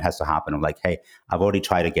that moment has to happen of like, hey, I've already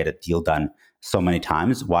tried to get a deal done so many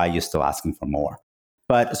times. Why are you still asking for more?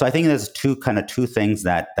 But so I think there's two things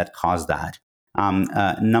that cause that.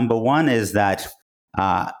 Number one is that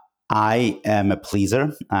I am a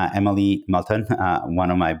pleaser. Emily Melton,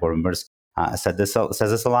 one of my board members, says this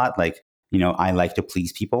a lot. Like, I like to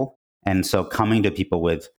please people, and so coming to people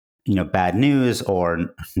with bad news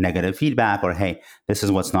or negative feedback, or hey, this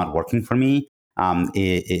is what's not working for me,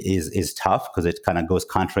 is tough because it kind of goes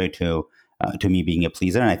contrary to me being a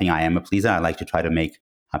pleaser. And I think I am a pleaser. I like to try to make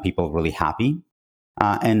people really happy.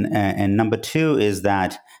 And number two is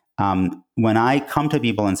that when I come to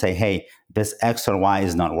people and say, hey, this X or Y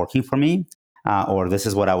is not working for me, or this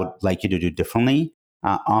is what I would like you to do differently,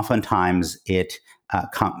 oftentimes it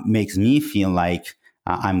makes me feel like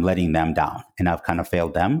I'm letting them down and I've kind of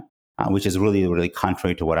failed them, which is really, really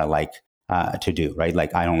contrary to what I like to do, right?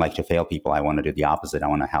 Like, I don't like to fail people. I want to do the opposite. I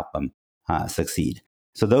want to help them succeed.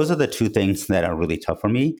 So those are the two things that are really tough for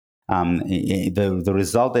me. The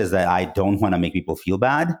result is that I don't want to make people feel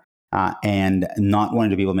bad, and not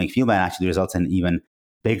wanting to people make feel bad actually results in even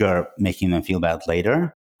bigger making them feel bad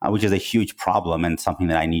later, which is a huge problem and something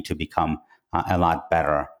that I need to become a lot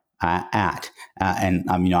better at. And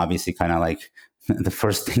obviously, kind of like the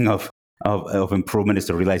first thing of improvement is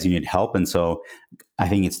to realize you need help, and so I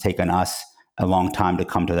think it's taken us a long time to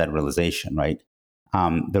come to that realization, right?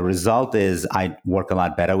 The result is I work a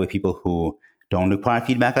lot better with people who don't require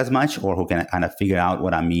feedback as much, or who can kind of figure out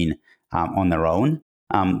what I mean on their own,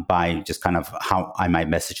 by just kind of how I might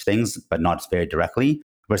message things, but not very directly,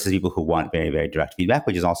 versus people who want very, very direct feedback,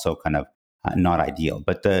 which is also kind of not ideal.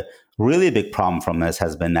 But the really big problem from this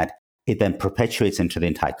has been that it then perpetuates into the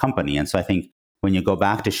entire company. And so I think when you go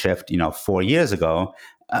back to Shift, 4 years ago,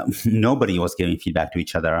 nobody was giving feedback to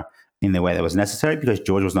each other in the way that was necessary, because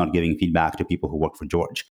George was not giving feedback to people who work for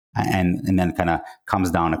George. And then kind of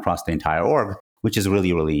comes down across the entire org, which is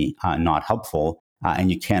really, really not helpful.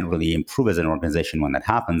 And you can't really improve as an organization when that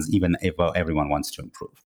happens, even if everyone wants to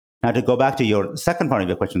improve. Now, to go back to your second part of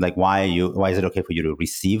your question, like why is it okay for you to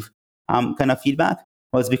receive kind of feedback?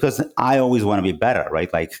 Well, it's because I always want to be better,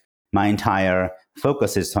 right? Like, my entire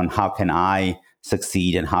focus is on how can I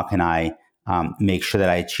succeed and how can I make sure that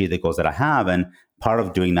I achieve the goals that I have. And part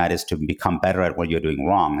of doing that is to become better at what you're doing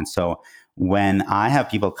wrong. And so when I have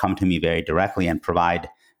people come to me very directly and provide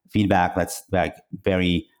feedback that's like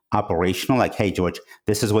very operational, like, hey, George,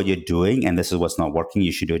 this is what you're doing and this is what's not working,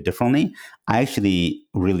 you should do it differently, I actually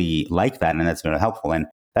really like that, and that's very helpful. And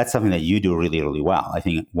that's something that you do really, really well. I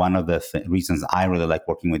think one of the reasons I really like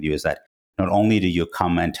working with you is that not only do you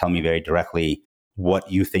come and tell me very directly what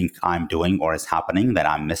you think I'm doing or is happening that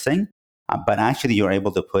I'm missing, but actually you're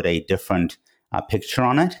able to put a different picture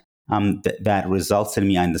on it, that results in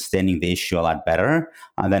me understanding the issue a lot better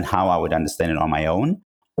than how I would understand it on my own,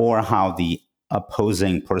 or how the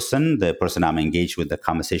opposing person, the person I'm engaged with the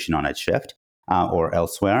conversation on at Shift or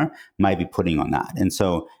elsewhere, might be putting on that. And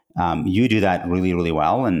so you do that really, really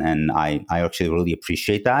well. And I actually really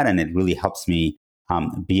appreciate that. And it really helps me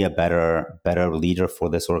be a better leader for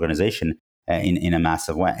this organization in a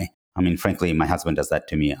massive way. I mean, frankly, my husband does that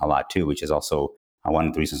to me a lot too, which is also one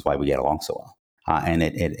of the reasons why we get along so well. And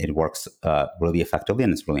it works really effectively,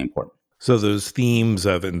 and it's really important. So those themes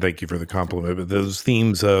of, and thank you for the compliment, but those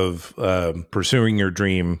themes of pursuing your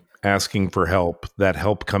dream, asking for help, that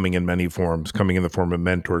help coming in many forms, coming in the form of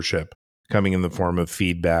mentorship, coming in the form of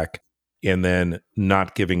feedback, and then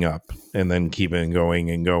not giving up, and then keeping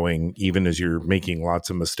going and going, even as you're making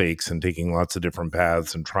lots of mistakes and taking lots of different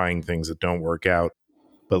paths and trying things that don't work out,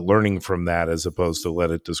 but learning from that as opposed to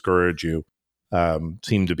let it discourage you,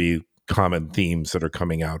 seem to be common themes that are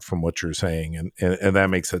coming out from what you're saying. And that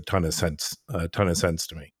makes a ton of sense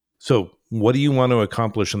to me. So what do you want to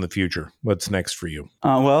accomplish in the future? What's next for you?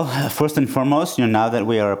 Well, first and foremost, now that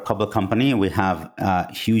we are a public company, we have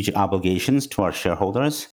huge obligations to our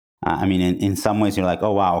shareholders. I mean, in some ways, you're like,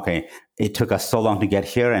 oh, wow, okay, it took us so long to get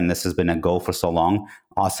here, and this has been a goal for so long.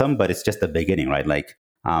 Awesome, but it's just the beginning, right? Like,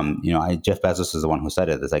 Jeff Bezos is the one who said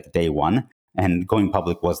it. It's like day one, and going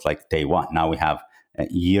public was like day one. Now we have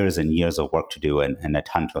years and years of work to do and a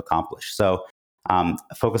ton to accomplish. So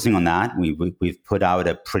focusing on that, we've put out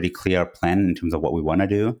a pretty clear plan in terms of what we want to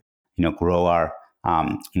do. Grow our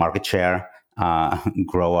market share,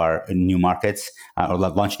 grow our new markets, or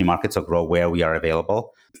launch new markets, or grow where we are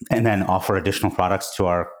available, and then offer additional products to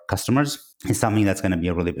our customers is something that's going to be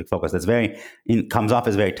a really big focus. That's comes off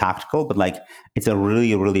as very tactical, but like it's a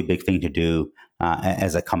really, really big thing to do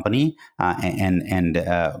as a company, and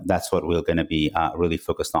that's what we're going to be really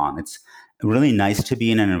focused on. It's really nice to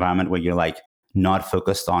be in an environment where you're like not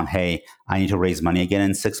focused on, hey, I need to raise money again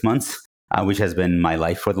in 6 months, which has been my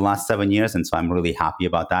life for the last 7 years. And so I'm really happy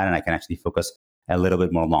about that. And I can actually focus a little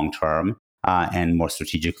bit more long term and more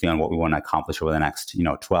strategically on what we want to accomplish over the next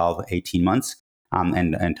 12, 18 months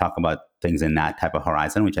and talk about things in that type of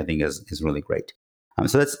horizon, which I think is really great.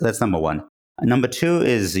 So that's number one. Number two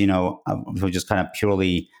is, just kind of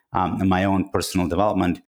purely my own personal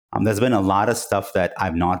development. There's been a lot of stuff that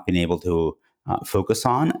I've not been able to focus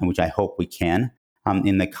on, which I hope we can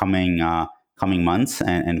in the coming months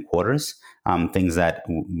and quarters. Things that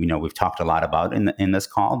we've talked a lot about in this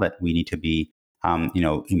call that we need to be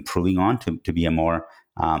improving on to be a more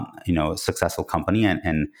successful company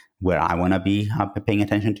and where I want to be paying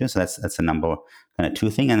attention to. So that's the number kind of two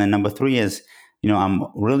thing. And then number three is, I'm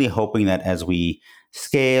really hoping that as we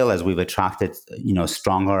scale, as we've attracted,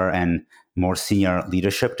 stronger and more senior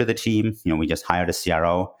leadership to the team, we just hired a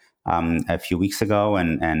CRO a few weeks ago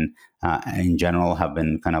and in general have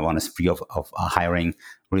been kind of on a spree of hiring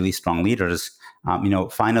really strong leaders,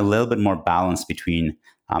 find a little bit more balance between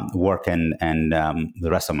work and the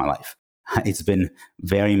rest of my life. It's been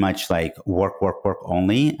very much like work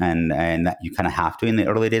only, and that you kind of have to in the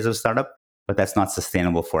early days of startup, but that's not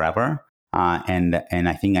sustainable forever. And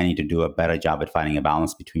I think I need to do a better job at finding a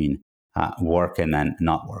balance between work and then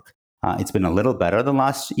not work. It's been a little better the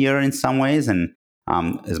last year in some ways, and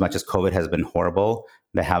as much as COVID has been horrible,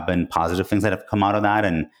 there have been positive things that have come out of that,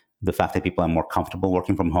 and the fact that people are more comfortable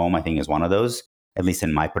working from home, I think, is one of those. At least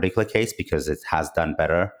in my particular case, because it has done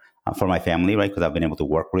better for my family, right? Because I've been able to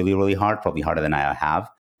work really, really hard, probably harder than I have,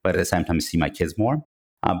 but at the same time see my kids more.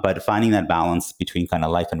 But finding that balance between kind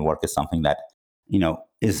of life and work is something that,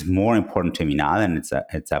 is more important to me now than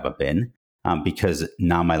it's ever been, because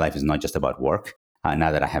now my life is not just about work.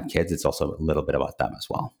 Now that I have kids, it's also a little bit about them as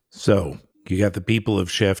well. So you got the people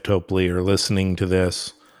of Shift hopefully are listening to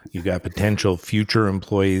this. You got potential future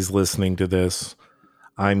employees listening to this.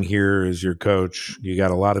 I'm here as your coach. You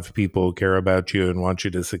got a lot of people who care about you and want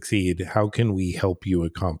you to succeed. How can we help you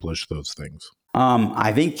accomplish those things?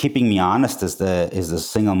 I think keeping me honest is the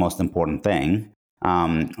single most important thing,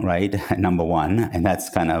 right? Number one, and that's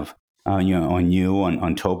kind of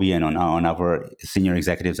on Toby and on other senior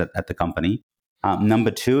executives at the company.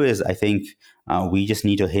 Number two is I think we just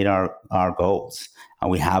need to hit our goals.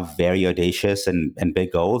 We have very audacious and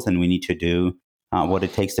big goals, and we need to do what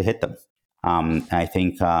it takes to hit them. I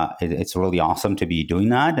think it's really awesome to be doing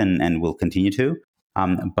that, and we'll continue to.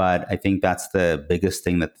 But I think that's the biggest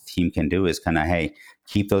thing that the team can do is kind of, hey,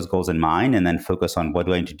 keep those goals in mind and then focus on what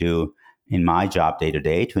do I need to do in my job day to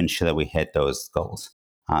day to ensure that we hit those goals.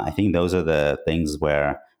 I think those are the things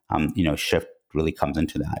where, Shift really comes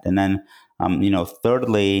into that. And then,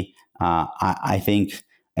 thirdly, I think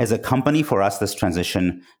as a company for us, this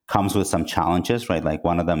transition comes with some challenges, right? Like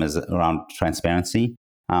one of them is around transparency.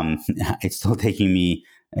 It's going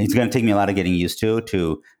to take me a lot of getting used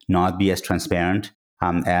to not be as transparent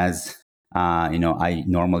as I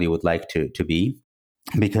normally would like to be,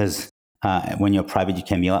 because when you're private, you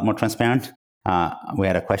can be a lot more transparent. We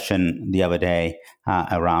had a question the other day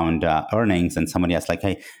around earnings, and somebody asked, like,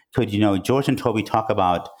 "Hey, could George and Toby talk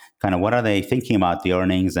about kind of what are they thinking about the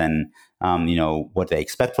earnings and what they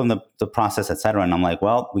expect from the process, et cetera?" And I'm like,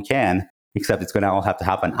 "Well, we can." Except it's going to all have to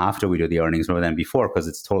happen after we do the earnings rather than before, because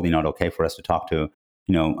it's totally not okay for us to talk to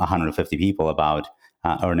 150 people about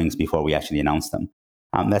earnings before we actually announce them.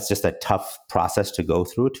 That's just a tough process to go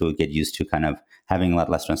through to get used to kind of having a lot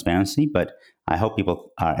less transparency. But I hope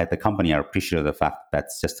people at the company are appreciative of the fact that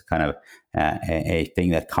that's just kind of a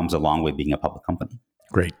thing that comes along with being a public company.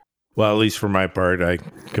 Great. Well, at least for my part, I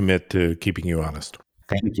commit to keeping you honest.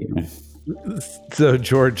 Thank you. So,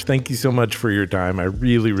 George, thank you so much for your time. I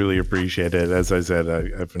really, really appreciate it. As I said,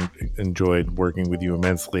 I've enjoyed working with you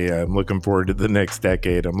immensely. I'm looking forward to the next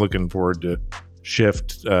decade. I'm looking forward to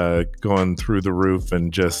Shift going through the roof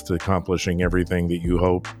and just accomplishing everything that you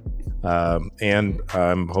hope. And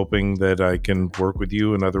I'm hoping that I can work with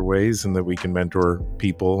you in other ways and that we can mentor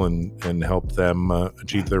people and help them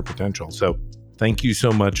achieve their potential. So thank you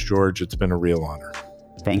so much, George. It's been a real honor.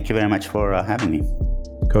 Thank you very much for having me.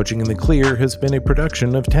 Coaching in the Clear has been a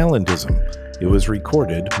production of Talentism. It was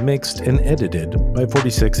recorded, mixed, and edited by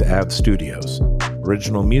 46 Ave Studios.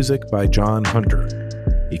 Original music by John Hunter.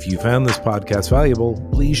 If you found this podcast valuable,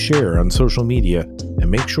 please share on social media and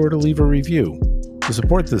make sure to leave a review. To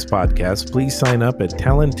support this podcast, please sign up at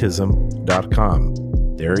talentism.com.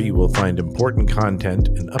 There you will find important content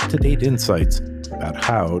and up-to-date insights about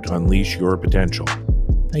how to unleash your potential.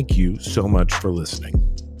 Thank you so much for listening.